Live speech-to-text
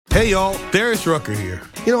Hey y'all, Darius Rucker here.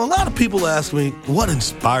 You know, a lot of people ask me, what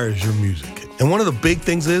inspires your music? And one of the big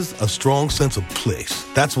things is a strong sense of place.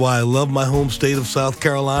 That's why I love my home state of South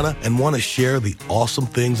Carolina and want to share the awesome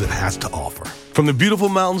things it has to offer. From the beautiful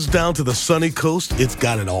mountains down to the sunny coast, it's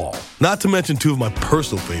got it all. Not to mention two of my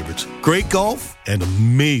personal favorites, great golf and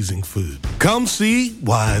amazing food. Come see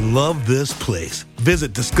why I love this place.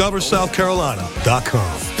 Visit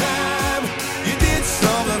discoversouthcarolina.com.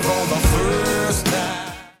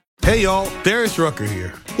 Hey y'all, Darius Rucker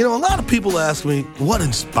here. You know, a lot of people ask me, what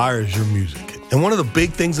inspires your music? And one of the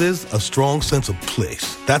big things is a strong sense of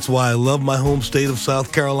place. That's why I love my home state of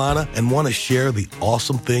South Carolina and want to share the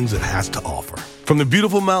awesome things it has to offer. From the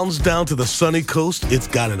beautiful mountains down to the sunny coast, it's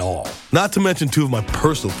got it all. Not to mention two of my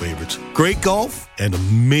personal favorites, great golf and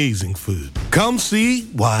amazing food. Come see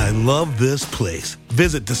why I love this place.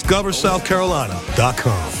 Visit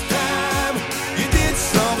discoversouthcarolina.com.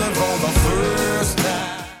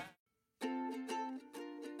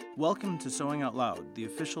 Welcome to Sewing Out Loud, the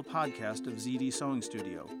official podcast of ZD Sewing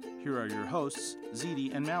Studio. Here are your hosts,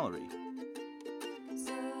 ZD and Mallory.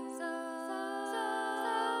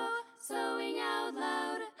 Sewing Out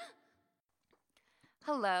Loud.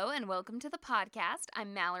 Hello and welcome to the podcast.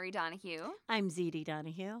 I'm Mallory Donahue. I'm ZD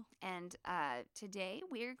Donahue. And today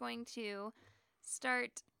we're going to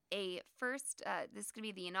start this is going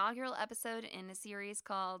to be the inaugural episode in a series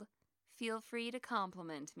called Feel Free to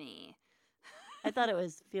Compliment Me. I thought it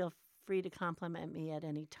was feel free to compliment me at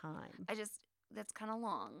any time. That's kind of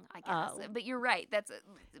long, I guess. Oh. But you're right. That's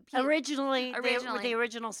Originally. The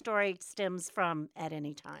original story stems from at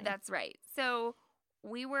any time. That's right. So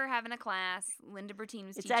we were having a class. Linda Bertine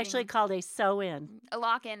was teaching. It's actually called a sew-in. A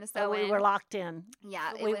lock-in, a sew-in. We were locked in.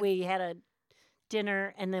 Yeah. We had a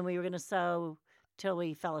dinner, and then we were going to sew till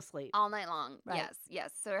we fell asleep. All night long. Right.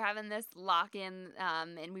 Yes. So we're having this lock-in,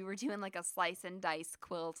 and we were doing like a slice and dice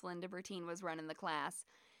quilt. Linda Bertine was running the class.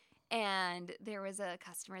 And there was a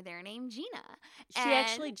customer there named Gina.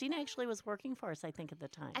 Gina actually was working for us, I think, at the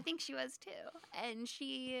time. I think she was too. And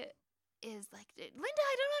she is like, Linda,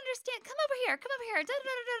 I don't understand. Come over here. Da, da, da,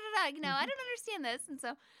 da, da. You know, I don't understand this. And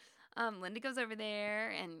so Linda goes over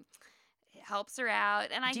there and helps her out.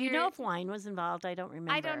 And Do you know if wine was involved? I don't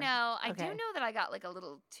remember. I don't know. I Okay. do know that I got like a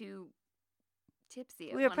little too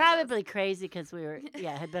tipsy. We were probably crazy because we were,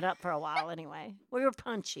 had been up for a while anyway. We were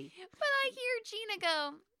punchy. But I hear Gina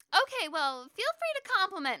go, okay, well, feel free to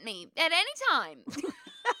compliment me at any time. And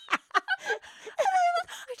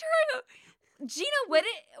I turn around and go, Gina,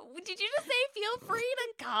 did you just say feel free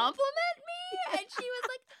to compliment me? And she was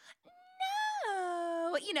like,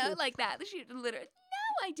 no. You know, like that. She literally,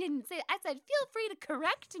 no, I didn't say that. I said, feel free to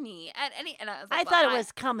correct me at any, and I was like, I thought it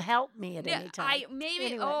was come help me at any time.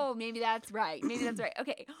 Maybe that's right. Maybe that's right.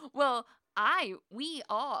 Okay, well, we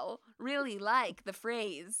all really like the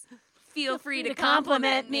phrase, feel free to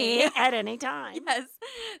compliment me at any time. Yes.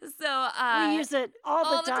 So we use it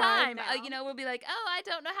all the time. You know, we'll be like, oh, I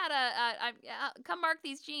don't know how to come mark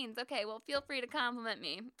these jeans. Okay, well, feel free to compliment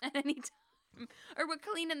me at any time. Or we're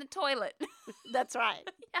cleaning the toilet. That's right.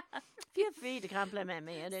 Yeah. Feel free to compliment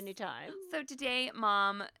me at any time. So today,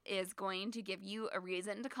 Mom is going to give you a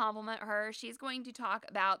reason to compliment her. She's going to talk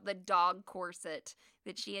about the dog corset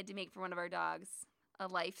that she had to make for one of our dogs. A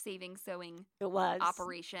life-saving sewing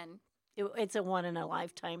operation. It's a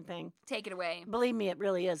one-in-a-lifetime thing. Take it away. Believe me, it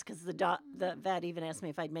really is, because the vet even asked me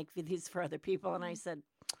if I'd make these for other people, and I said,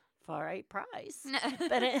 for a right price.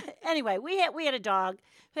 But anyway, we had a dog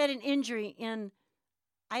who had an injury in,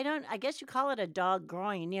 I guess you call it a dog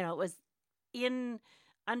groin. You know, it was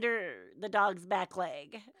under the dog's back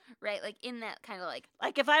leg. Right, like in that kind of like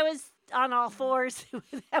if I was on all fours,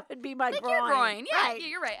 that would be my groin. Your groin, yeah, right.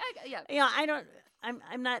 You're right.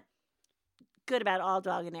 I'm not good about all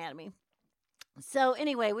dog anatomy. So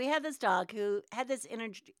anyway, we had this dog who had this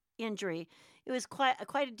injury. It was quite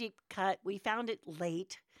a deep cut. We found it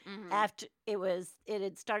late. Mm-hmm. After it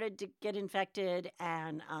had started to get infected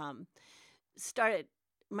and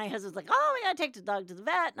my husband's like, oh, we gotta take the dog to the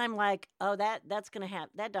vet, and I'm like, oh, that dog's gonna have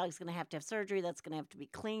to have surgery. That's gonna have to be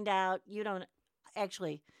cleaned out.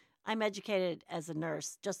 I'm educated as a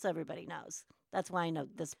nurse, just so everybody knows. That's why I know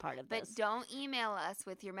this part of this. But don't email us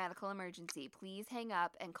with your medical emergency. Please hang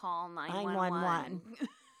up and call 911.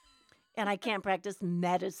 And I can't practice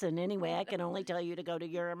medicine anyway. I can only tell you to go to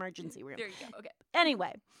your emergency room. There you go. Okay.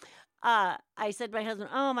 Anyway, I said to my husband,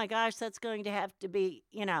 oh, my gosh, that's going to have to be,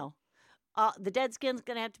 the dead skin's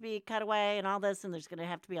going to have to be cut away and all this, and there's going to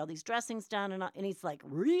have to be all these dressings done. And he's like,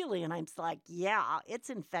 really? And I'm like, yeah, it's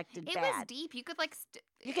infected bad. It was deep. You could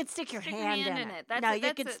you could stick your hand in it.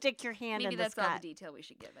 You could stick your hand in the Maybe that's spot. all the detail we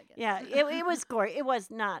should give, I guess. Yeah, it was gory. It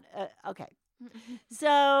was not, okay.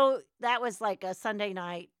 So that was like a Sunday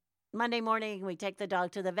night. Monday morning, we take the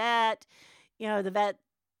dog to the vet. The vet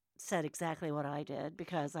said exactly what I did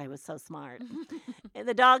because I was so smart. And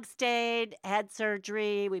the dog stayed, had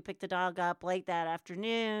surgery. We picked the dog up late that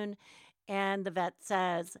afternoon. And the vet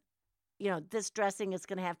says, this dressing is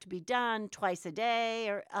going to have to be done twice a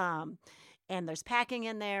day, and there's packing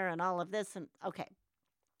in there and all of this. And okay.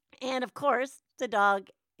 And of course, the dog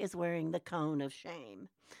is wearing the cone of shame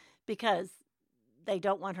because they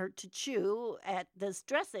don't want her to chew at this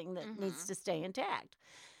dressing that needs to stay intact.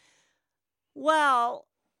 Well,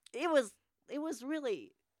 it was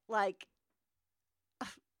really like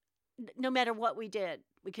no matter what we did,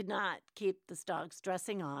 we could not keep this dog's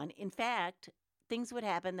dressing on. In fact, things would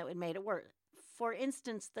happen that would make it worse. For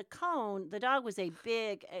instance, the cone, the dog was a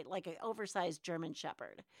big, like an oversized German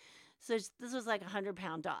Shepherd. So this was like a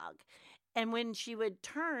 100-pound dog. And when she would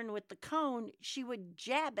turn with the cone, she would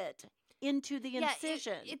jab it into the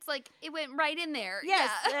incision. It's like it went right in there. Yes.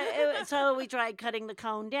 Yeah. So we tried cutting the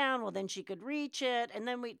cone down. Well, then she could reach it. And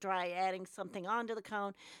then we tried adding something onto the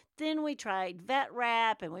cone. Then we tried vet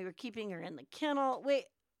wrap, and we were keeping her in the kennel.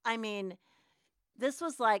 This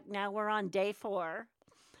was like, now we're on day 4.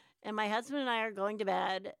 And my husband and I are going to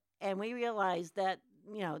bed. And we realized that,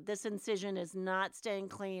 this incision is not staying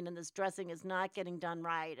clean and this dressing is not getting done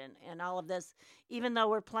right and all of this, even though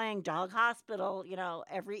we're playing dog hospital,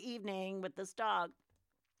 every evening with this dog.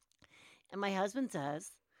 And my husband says,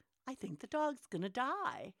 I think the dog's going to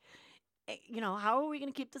die. How are we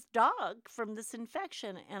going to keep this dog from this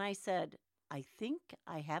infection? And I said, I think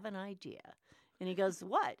I have an idea. And he goes,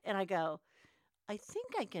 what? And I go, I think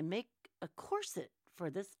I can make a corset for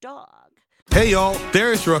this dog. Hey y'all,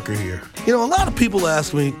 Darius Rucker here. A lot of people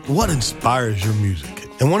ask me, what inspires your music?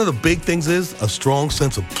 And one of the big things is a strong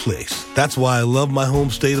sense of place. That's why I love my home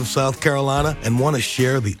state of South Carolina and want to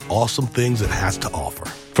share the awesome things it has to offer.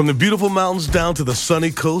 From the beautiful mountains down to the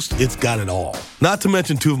sunny coast, it's got it all. Not to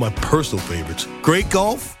mention 2 of my personal favorites, great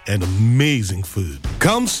golf and amazing food.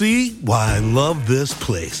 Come see why I love this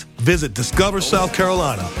place. Visit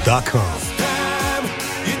discoversouthcarolina.com.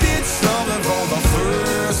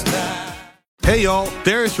 Hey y'all,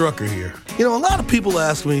 Darius Rucker here. A lot of people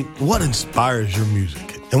ask me, what inspires your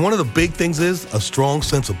music? And one of the big things is a strong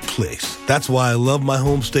sense of place. That's why I love my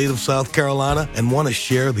home state of South Carolina and want to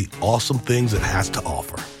share the awesome things it has to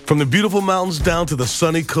offer. From the beautiful mountains down to the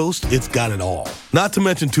sunny coast, it's got it all. Not to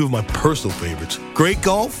mention 2 of my personal favorites, great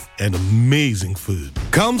golf and amazing food.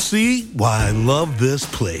 Come see why I love this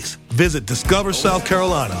place. Visit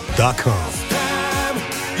discoversouthcarolina.com.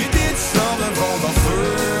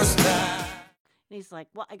 And he's like,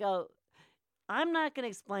 well, I go, I'm not going to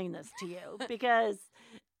explain this to you because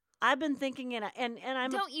I've been thinking, and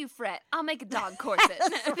I'm... Don't you fret. I'll make a dog corset.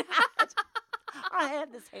 I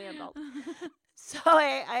have this handled. So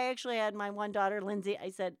I actually had my one daughter, Lindsay, I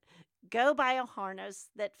said, go buy a harness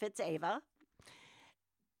that fits Ava,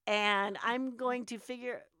 and I'm going to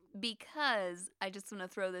figure... Because, I just want to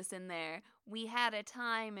throw this in there, we had a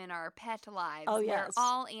time in our pet lives where yes.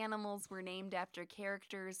 all animals were named after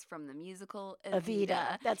characters from the musical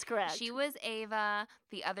Evita. That's correct. She was Ava.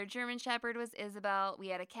 The other German Shepherd was Isabel. We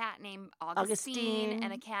had a cat named Augustine.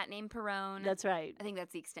 And a cat named Perone. That's right. I think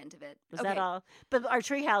that's the extent of it. Was that all? But our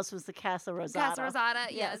treehouse was the Casa Rosada. Casa Rosada,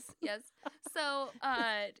 yes. So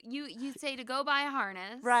you say to go buy a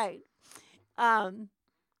harness. Right.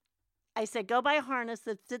 I said, go buy a harness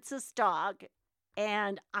that fits this dog,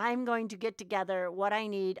 and I'm going to get together what I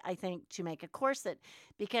need, I think, to make a corset.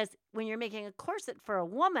 Because when you're making a corset for a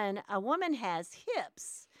woman has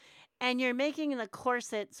hips, and you're making the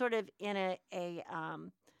corset sort of in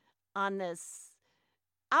on this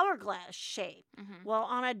hourglass shape. Mm-hmm. Well,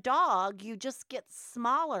 on a dog, you just get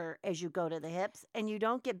smaller as you go to the hips, and you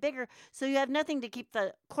don't get bigger, so you have nothing to keep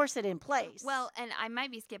the corset in place. Well, and I might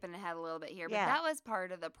be skipping ahead a little bit here, but that was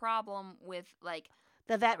part of the problem with, like...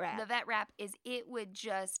 The vet wrap. The vet wrap is it would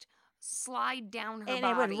just slide down her body. And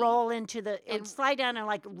it would roll into the... It would slide down and,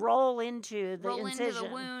 like, roll into the incision. Into the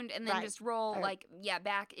wound, and then just roll,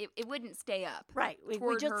 back. It wouldn't stay up. Right. We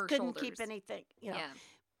just couldn't shoulders. Keep anything, Yeah.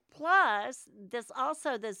 Plus, this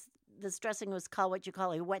dressing was called what you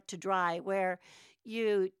call a wet to dry, where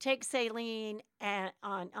you take saline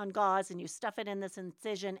on gauze and you stuff it in this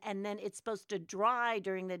incision, and then it's supposed to dry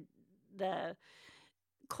during the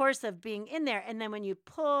course of being in there. And then when you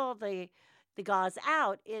pull the gauze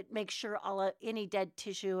out, it makes sure any dead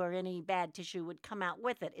tissue or any bad tissue would come out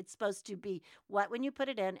with it. It's supposed to be wet when you put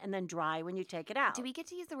it in and then dry when you take it out. Do we get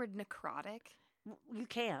to use the word necrotic? You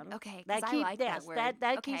can. Okay, because I like that word.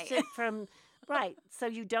 That keeps it from Right. So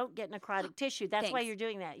you don't get necrotic tissue. That's why Thanks. you're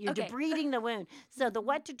doing that. You're Okay. debriding the wound. So the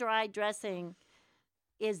wet to dry dressing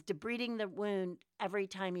is debriding the wound every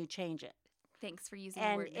time you change it. Thanks for using the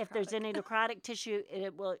And word if there's necrotic. any necrotic tissue,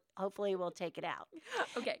 it will hopefully will take it out.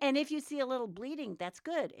 Okay. And if you see a little bleeding, that's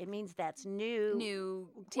good. It means that's New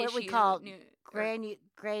tissue. what we call new,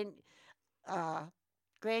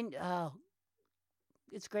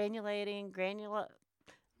 it's granulating,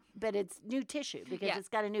 but it's new tissue because Yeah. it's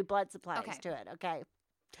got a new blood supply Okay. to it. Okay.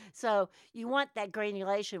 So you want that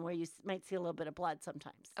granulation where you might see a little bit of blood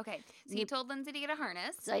sometimes. Okay. So you told Lindsay to get a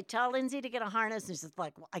harness. So I tell Lindsay to get a harness, and she's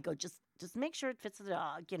like, I go, just make sure it fits the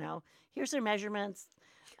dog. Here's her measurements.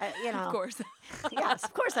 Of course. Yes,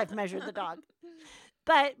 of course I've measured the dog.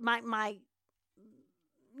 But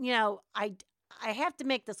I have to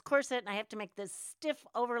make this corset and I have to make this stiff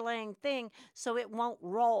overlaying thing so it won't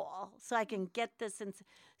roll, so I can get this in.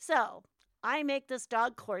 So I make this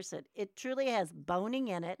dog corset. It truly has boning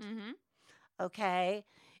in it, Mm-hmm. okay?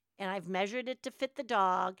 And I've measured it to fit the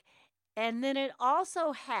dog. And then it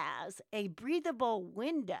also has a breathable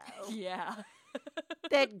window Yeah.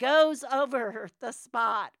 that goes over the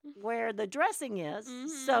spot where the dressing is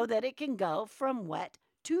so that it can go from wet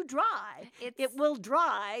to dry. It will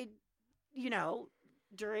dry,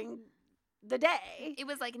 during the day. It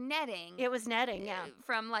was like netting. It was netting, yeah.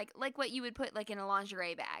 From like what you would put like in a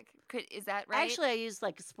lingerie bag. Is that right? Actually, I used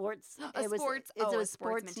like a sports. A sports- oh, It a was sports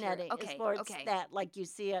sports material. netting. Okay, Sports okay. that like you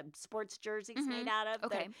see a sports jerseys made out of.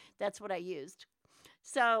 Okay. That's what I used.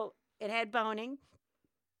 So it had boning.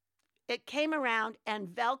 It came around and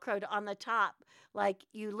Velcroed on the top, like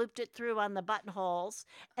you looped it through on the buttonholes,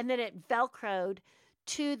 and then it Velcroed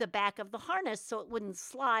to the back of the harness so it wouldn't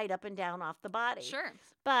slide up and down off the body. Sure.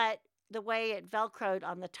 But the way it Velcroed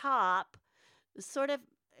on the top, sort of,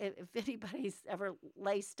 if anybody's ever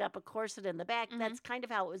laced up a corset in the back, that's kind of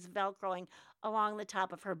how it was Velcroing along the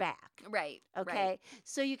top of her back. Right. Okay. Right.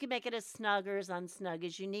 So you can make it as snug or as unsnug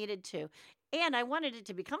as you needed to. And I wanted it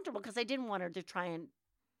to be comfortable because I didn't want her to try and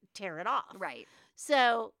tear it off. Right.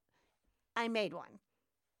 So I made one.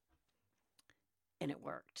 And it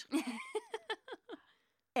worked.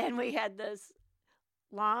 And we had this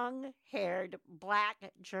long-haired black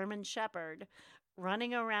German Shepherd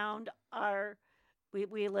running around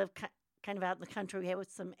we live kind of out in the country. We have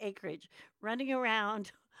some acreage, running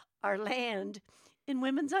around our land in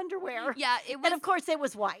women's underwear. Yeah, it was. And of course, it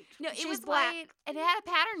was white. No, it She's was black. white, and it had a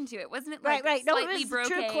pattern to it, wasn't it? Right, Like right. No, it slightly was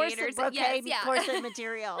brocade true corset, or brocade, yes, yeah. corset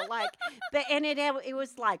material. And it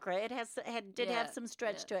was lycra. It did Yeah, have some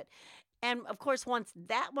stretch to it. And of course, once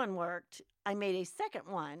that one worked, I made a second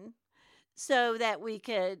one so that we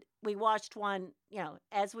washed one,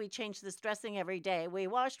 as we changed this dressing every day, we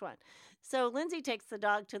washed one. So Lindsay takes the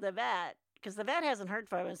dog to the vet because the vet hasn't heard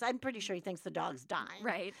from us. I'm pretty sure he thinks the dog's dying.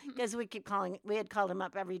 Right. Because we had called him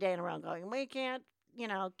up every day in a row going, we can't,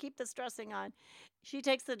 keep this dressing on. She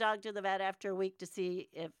takes the dog to the vet after a week to see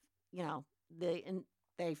if,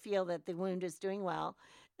 they feel that the wound is doing well.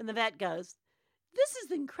 And the vet goes, this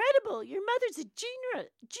is incredible. Your mother's a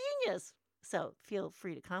genius. So feel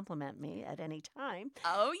free to compliment me at any time.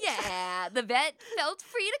 Oh yeah, the vet felt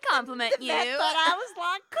free to compliment The you. vet thought I was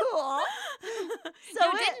like, cool.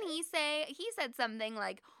 So didn't he say? He said something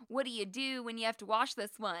like, "What do you do when you have to wash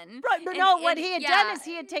this one?" Right, but what he had done is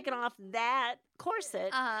he had taken off that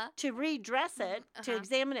corset to redress it, to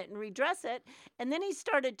examine it and redress it, and then he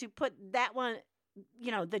started to put that one,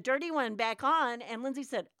 the dirty one back on, and Lindsay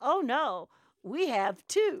said, "Oh no, we have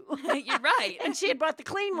two." You're right. And she had brought the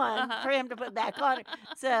clean one for him to put back on.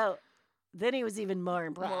 So then he was even more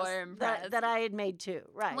impressed, that I had made two.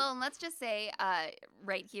 Right. Well, and let's just say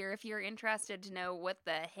right here, if you're interested to know what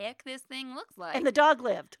the heck this thing looks like. And the dog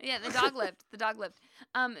lived. Yeah, the dog lived. The dog lived.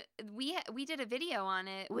 We did a video on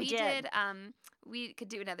it. We did. We could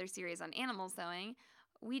do another series on animal sewing.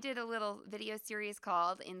 We did a little video series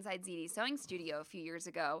called Inside ZD Sewing Studio a few years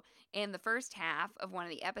ago, and the first half of one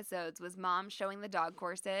of the episodes was Mom showing the dog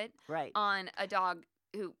corset on a dog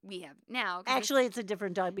who we have now. Actually, it's a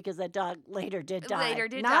different dog because that dog later did die.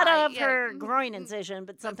 Not of her groin incision,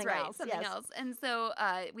 but something else. Something else. And so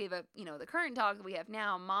we have the current dog that we have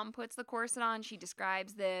now. Mom puts the corset on. She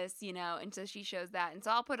describes this, and so she shows that. And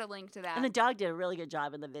so I'll put a link to that. And the dog did a really good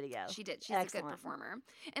job in the video. She did. She's excellent. a good performer.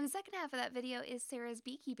 And the second half of that video is Sarah's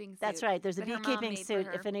beekeeping suit. That's right. There's a that her mom beekeeping made suit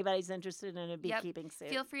for her. if anybody's interested in a beekeeping suit.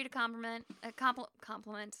 Feel free to compliment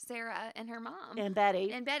Sarah and her mom. And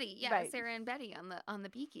Betty. And Betty, yeah, Right. Sarah and Betty on the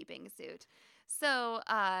beekeeping suit. So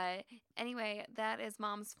anyway, that is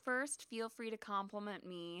Mom's first Feel Free to Compliment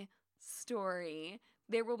Me story.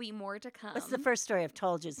 There will be more to come. That's the first story I've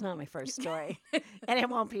told you. It's not my first story. And it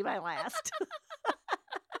won't be my last.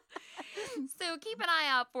 So keep an eye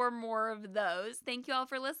out for more of those. Thank you all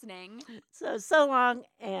for listening. So long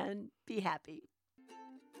and be happy.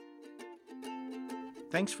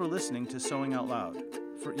 Thanks for listening to Sewing Out Loud.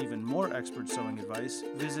 For even more expert sewing advice,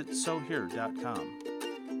 visit sewhere.com.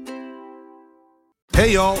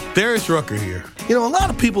 Hey y'all, Darius Rucker here. You know, a lot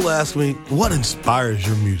of people ask me, what inspires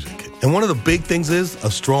your music? And one of the big things is a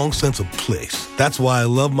strong sense of place. That's why I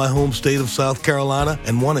love my home state of South Carolina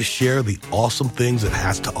and want to share the awesome things it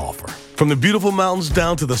has to offer. From the beautiful mountains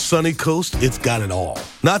down to the sunny coast, it's got it all.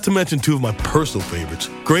 Not to mention two of my personal favorites,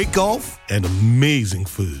 great golf and amazing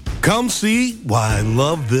food. Come see why I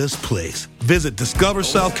love this place. Visit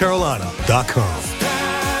discoversouthcarolina.com.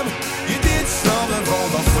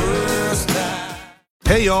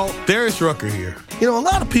 Hey y'all, Darius Rucker here. You know, a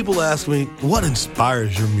lot of people ask me, what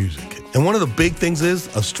inspires your music? And one of the big things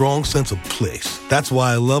is a strong sense of place. That's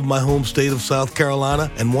why I love my home state of South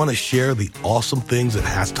Carolina and want to share the awesome things it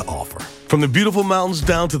has to offer. From the beautiful mountains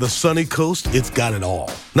down to the sunny coast, it's got it all.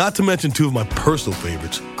 Not to mention two of my personal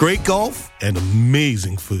favorites, great golf and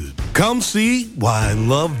amazing food. Come see why I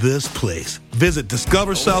love this place. Visit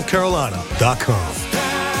discoversouthcarolina.com.